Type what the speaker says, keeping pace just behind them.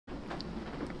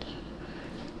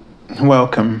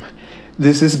Welcome.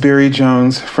 This is Barry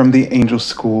Jones from the Angel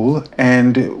School,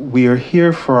 and we are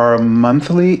here for our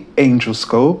monthly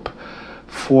Angelscope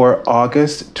for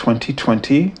August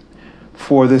 2020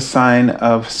 for the sign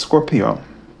of Scorpio.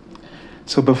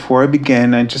 So before I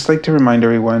begin, I'd just like to remind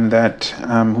everyone that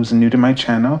who's new to my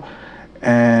channel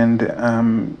and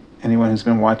anyone who's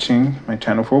been watching my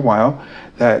channel for a while,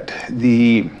 that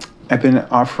I've been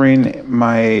offering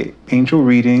my angel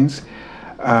readings,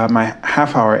 my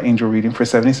half-hour angel reading for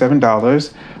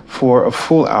 $77 for a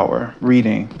full hour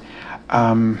reading.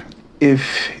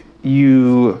 If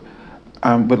you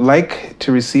would like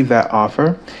to receive that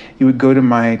offer, you would go to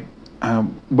my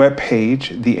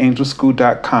webpage,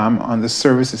 theangelschool.com, on the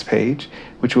services page,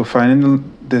 which you'll find in the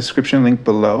description link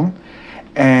below,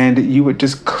 and you would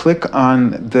just click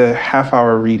on the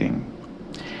half-hour reading.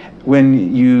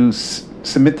 When you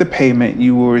submit the payment,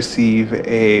 you will receive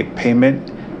a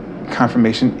payment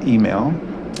confirmation email,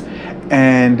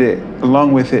 and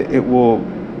along with it, it will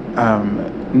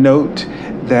note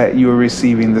that you are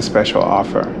receiving the special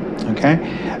offer. Okay,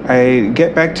 I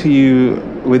get back to you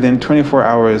within 24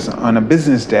 hours on a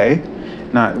business day,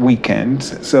 not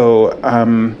weekends. So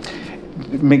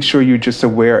make sure you're just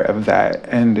aware of that,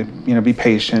 and be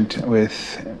patient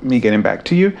with me getting back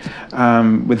to you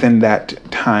within that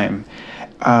time.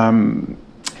 And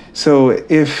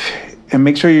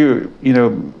make sure you're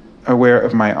aware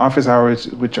of my office hours,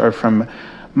 which are from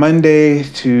Monday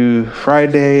to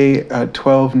Friday,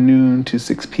 12 noon to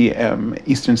 6 p.m.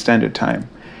 Eastern Standard Time.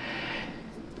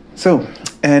 So,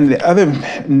 and the other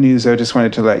news I just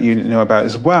wanted to let you know about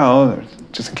as well,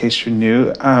 just in case you're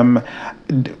new,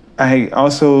 I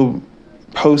also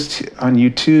post on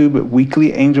YouTube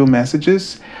weekly angel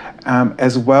messages,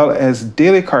 as well as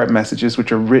daily card messages,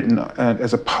 which are written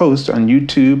as a post on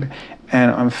YouTube and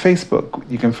on Facebook.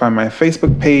 You can find my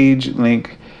Facebook page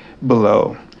link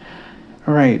below.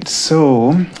 All right,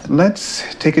 so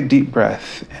let's take a deep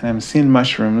breath. And I'm seeing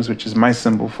mushrooms, which is my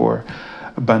symbol for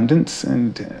abundance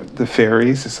and the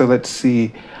fairies. So let's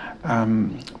see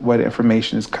what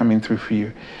information is coming through for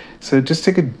you. So just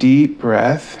take a deep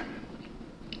breath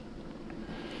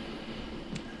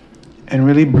and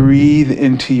really breathe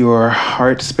into your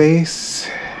heart space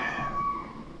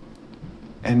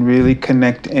and really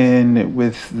connect in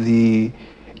with the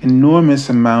enormous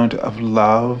amount of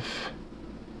love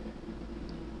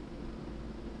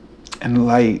and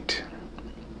light.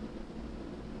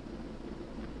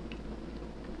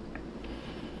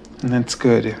 And that's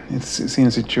good. It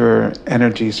seems that your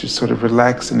energies just sort of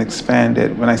relax and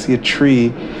expanded. When I see a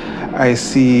tree, I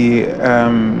see,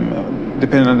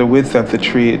 depending on the width of the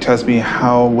tree, it tells me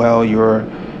how well your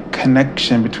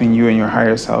connection between you and your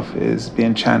higher self is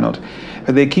being channeled.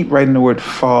 But they keep writing the word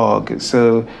fog,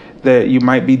 so that you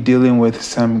might be dealing with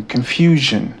some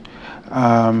confusion,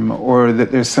 or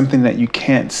that there's something that you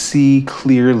can't see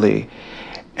clearly.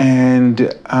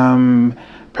 And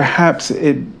perhaps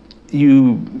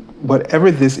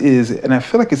whatever this is, and I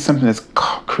feel like it's something that's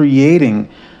creating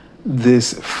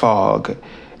this fog.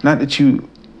 Not that you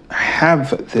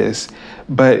have this,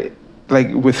 but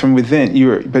like from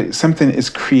within, but something is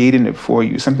creating it for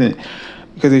you. Something,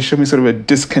 because they showed me sort of a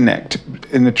disconnect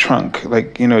in the trunk,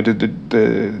 like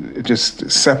it just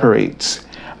separates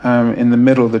in the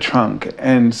middle of the trunk,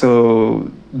 and so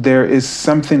there is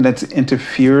something that's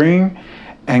interfering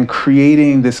and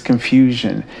creating this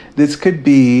confusion. This could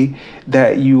be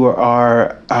that you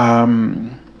are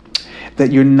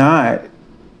that you're not,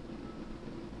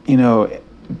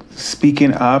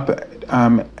 speaking up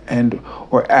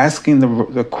or asking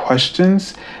the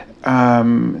questions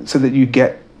so that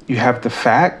you have the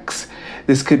facts.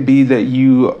 This could be that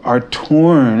you are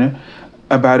torn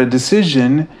about a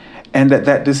decision, and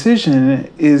that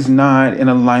decision is not in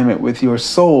alignment with your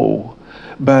soul,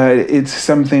 but it's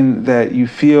something that you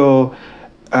feel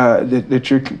that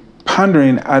you're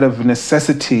pondering out of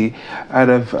necessity, out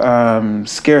of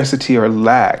scarcity or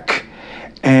lack.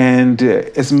 And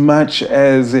as much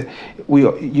as we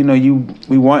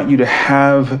want you to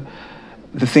have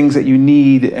the things that you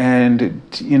need, and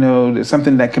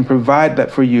something that can provide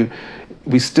that for you,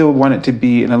 we still want it to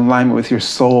be in alignment with your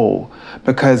soul,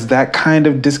 because that kind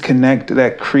of disconnect,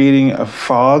 that creating a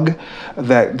fog,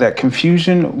 that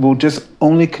confusion will just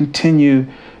only continue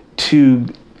to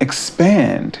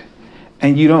expand.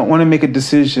 And you don't want to make a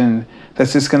decision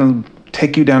that's just going to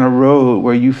take you down a road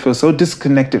where you feel so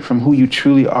disconnected from who you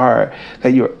truly are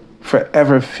that you're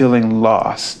forever feeling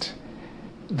lost.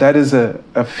 That is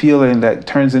a feeling that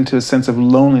turns into a sense of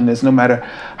loneliness. No matter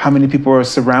how many people are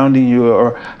surrounding you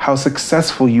or how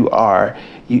successful you are,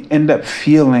 you end up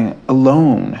feeling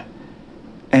alone.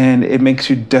 and it makes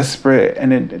you desperate,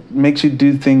 and it makes you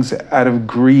do things out of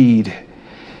greed.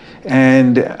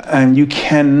 And you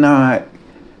cannot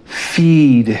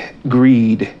feed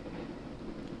greed.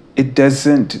 It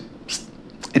doesn't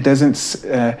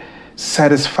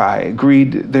satisfy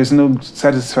greed. There's no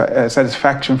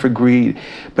satisfaction for greed,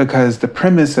 because the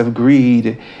premise of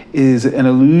greed is an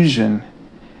illusion,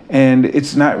 and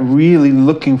it's not really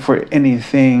looking for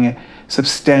anything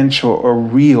substantial or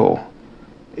real.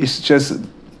 It's just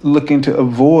looking to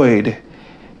avoid,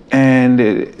 and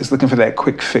it's looking for that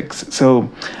quick fix. So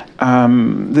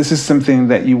this is something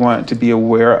that you want to be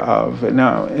aware of.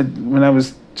 Now, when I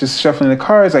was just shuffling the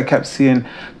cards, I kept seeing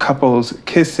couples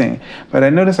kissing, but I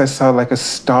noticed I saw like a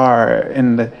star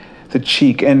in the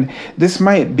cheek. And this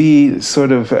might be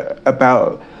sort of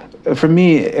about, for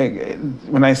me,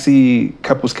 when I see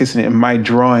couples kissing in my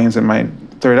drawings in my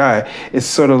third eye, it's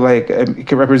sort of like it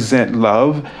could represent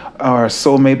love or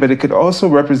soulmate, but it could also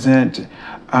represent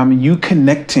you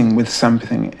connecting with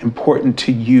something important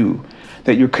to you,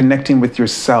 that you're connecting with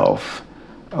yourself,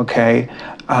 okay?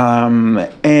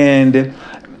 And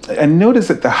I noticed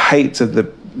that the heights of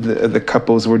the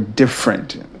couples were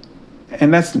different.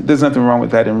 And there's nothing wrong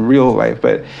with that in real life,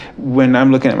 but when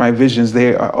I'm looking at my visions,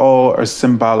 they are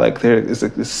symbolic. There is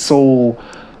like this soul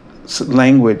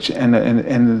language,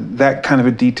 and that kind of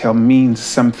a detail means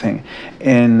something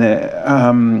in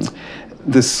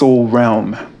the soul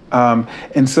realm.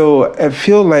 And so I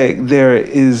feel like there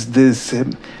is this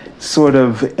sort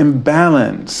of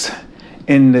imbalance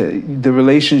in the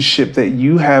relationship that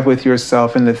you have with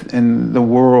yourself and the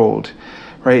world,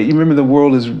 right? You remember the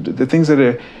world is, the things that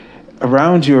are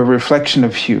around you are a reflection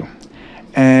of you.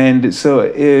 And so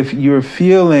if you're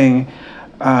feeling,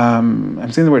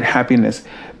 I'm saying the word happiness,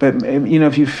 but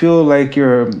if you feel like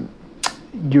you're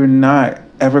not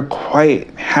ever quite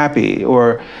happy,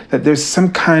 or that there's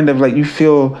some kind of like, you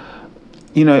feel,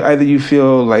 either you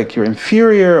feel like you're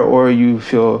inferior, or you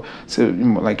feel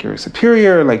like you're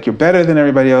superior, like you're better than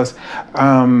everybody else.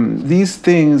 These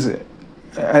things,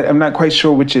 I'm not quite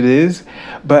sure which it is,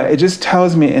 but it just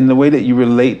tells me in the way that you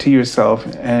relate to yourself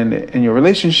and in your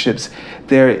relationships,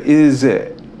 there is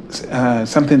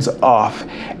something's off.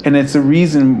 And it's a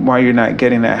reason why you're not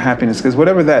getting that happiness, because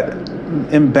whatever that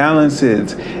imbalance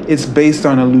is, it's based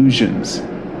on illusions.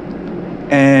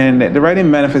 And the writing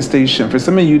manifestation, for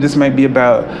some of you, this might be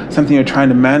about something you're trying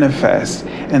to manifest,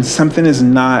 and something is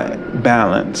not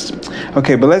balanced.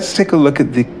 Okay, but let's take a look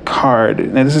at the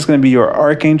card. Now, this is going to be your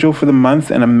Archangel for the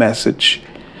month and a message.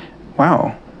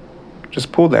 Wow,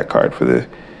 just pulled that card for the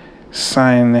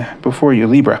sign before you,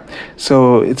 Libra.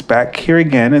 So it's back here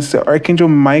again. It's the Archangel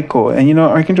Michael. And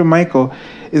Archangel Michael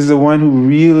is the one who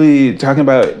really talking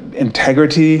about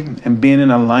integrity and being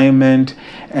in alignment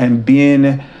and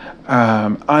being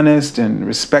honest and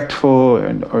respectful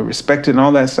or respected and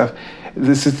all that stuff.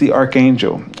 This is the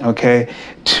Archangel, okay,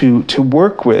 to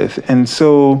work with. And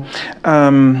so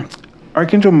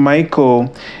Archangel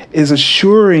Michael is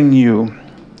assuring you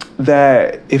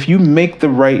that if you make the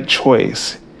right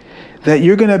choice, that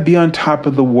you're going to be on top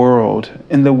of the world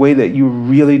in the way that you're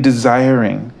really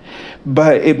desiring.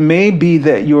 But it may be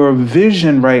that your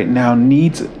vision right now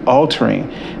needs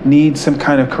altering, needs some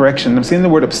kind of correction. I'm saying the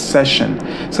word obsession.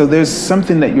 So there's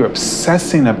something that you're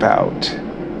obsessing about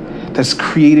that's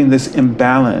creating this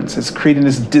imbalance, that's creating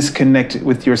this disconnect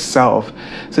with yourself,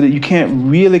 so that you can't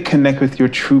really connect with your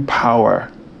true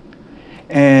power.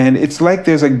 And it's like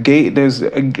there's a gate,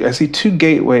 I see two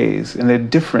gateways, and they're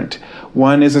different.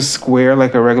 One is a square,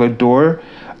 like a regular door,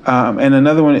 and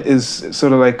another one is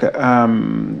sort of like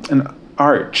an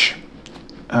arch,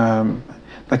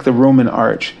 like the Roman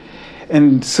arch.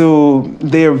 And so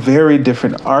they are very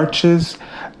different arches.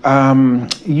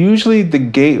 Usually the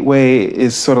gateway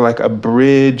is sort of like a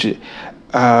bridge,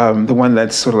 the one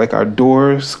that's sort of like our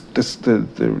doors,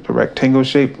 the rectangle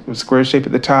shape, square shape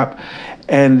at the top.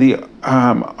 And the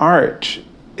arch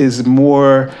is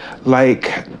more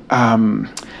like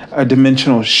a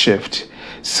dimensional shift.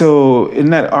 So in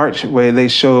that archway, they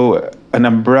show an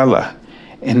umbrella.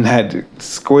 In that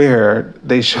square,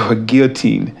 they show a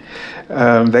guillotine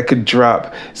that could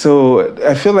drop. So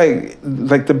I feel like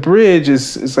the bridge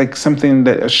is like something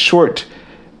that a short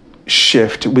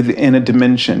shift within a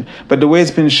dimension. But the way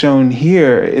it's been shown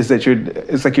here is that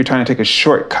it's like you're trying to take a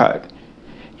shortcut.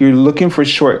 You're looking for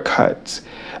shortcuts.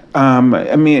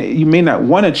 You may not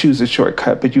want to choose a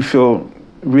shortcut, but you feel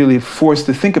really forced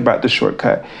to think about the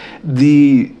shortcut.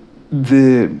 The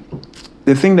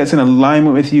thing that's in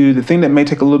alignment with you, the thing that may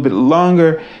take a little bit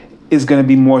longer, is going to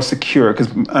be more secure, because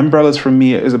umbrellas for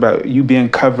me is about you being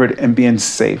covered and being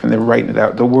safe. And they're writing it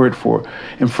out, the word for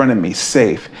in front of me,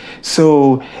 safe.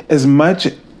 So as much,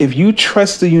 if you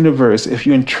trust the universe, if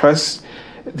you entrust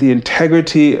the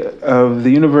integrity of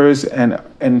the universe and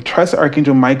trust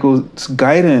Archangel Michael's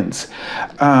guidance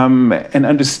and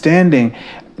understanding,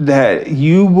 that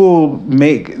you will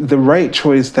make the right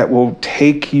choice that will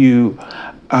take you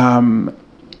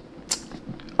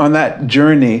on that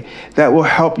journey that will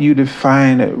help you to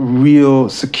find real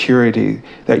security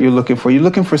that you're looking for. You're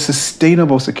looking for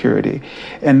sustainable security,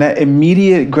 and that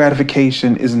immediate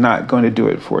gratification is not going to do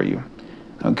it for you.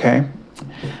 Okay?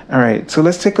 All right, so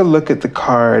let's take a look at the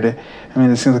card. I mean,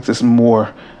 it seems like there's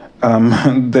more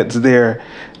that's there,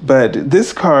 but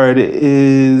this card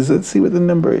is, let's see what the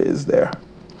number is there.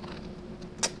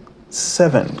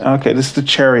 7. Okay, this is the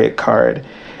Chariot card.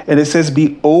 And it says,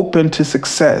 be open to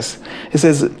success. It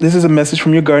says, this is a message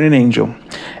from your guardian angel.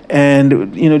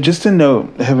 And, just to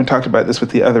note, I haven't talked about this with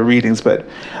the other readings, but,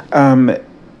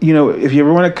 if you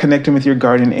ever want to connect in with your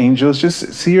guardian angels,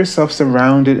 just see yourself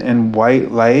surrounded in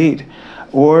white light.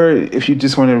 Or if you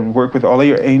just want to work with all of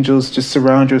your angels, just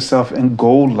surround yourself in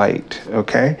gold light,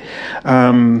 okay?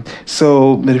 But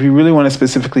if you really want to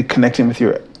specifically connect in with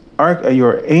your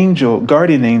angel,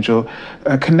 guardian angel,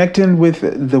 connect in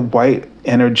with the white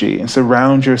energy and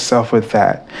surround yourself with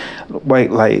that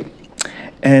white light,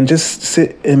 and just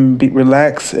sit and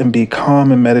relax and be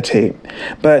calm and meditate.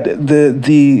 But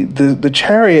the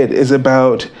Chariot is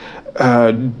about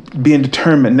being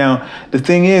determined. Now, the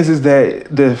thing is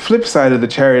that the flip side of the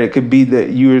Chariot could be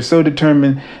that you are so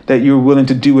determined that you're willing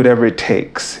to do whatever it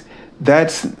takes.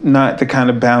 That's not the kind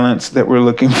of balance that we're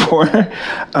looking for.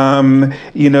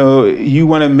 You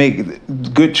want to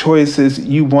make good choices.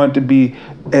 You want to be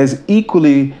as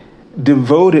equally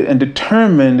devoted and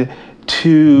determined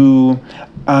to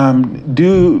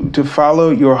follow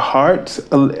your heart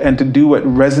and to do what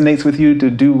resonates with you, to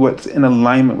do what's in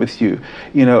alignment with you,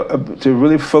 to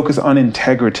really focus on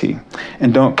integrity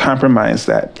and don't compromise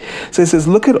that. So it says,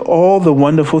 look at all the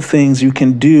wonderful things you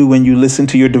can do when you listen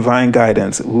to your divine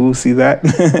guidance. Ooh, see that?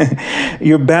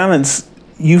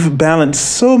 You've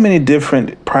balanced so many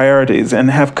different priorities and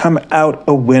have come out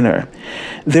a winner.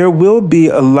 There will be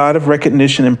a lot of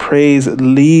recognition and praise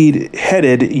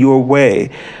headed your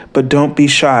way, but don't be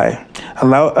shy.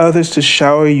 Allow others to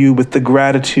shower you with the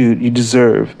gratitude you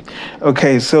deserve.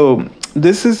 Okay, so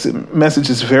this message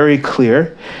is very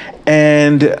clear.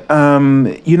 And,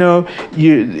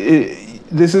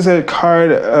 this is a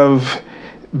card of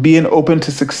being open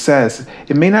to success.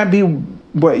 It may not be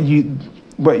what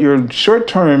your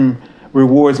short-term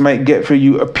rewards might get for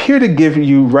you, appear to give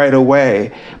you right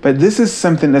away, but this is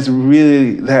something that's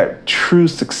really that true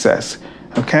success,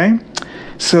 okay?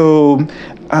 So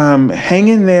hang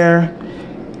in there,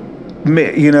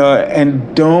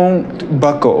 and don't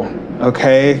buckle,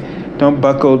 okay? Don't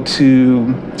buckle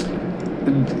to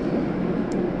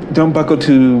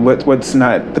what's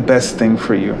not the best thing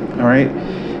for you, all right?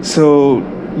 So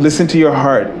listen to your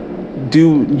heart.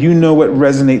 Do you know what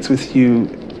resonates with you?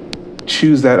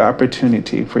 Choose that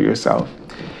opportunity for yourself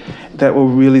that will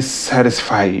really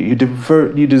satisfy you. You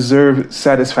deserve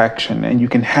satisfaction, and you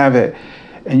can have it,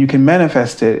 and you can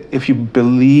manifest it if you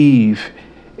believe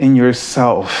in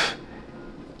yourself.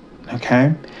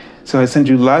 Okay? So I send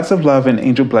you lots of love and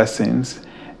angel blessings,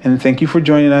 and thank you for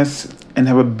joining us, and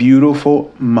have a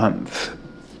beautiful month.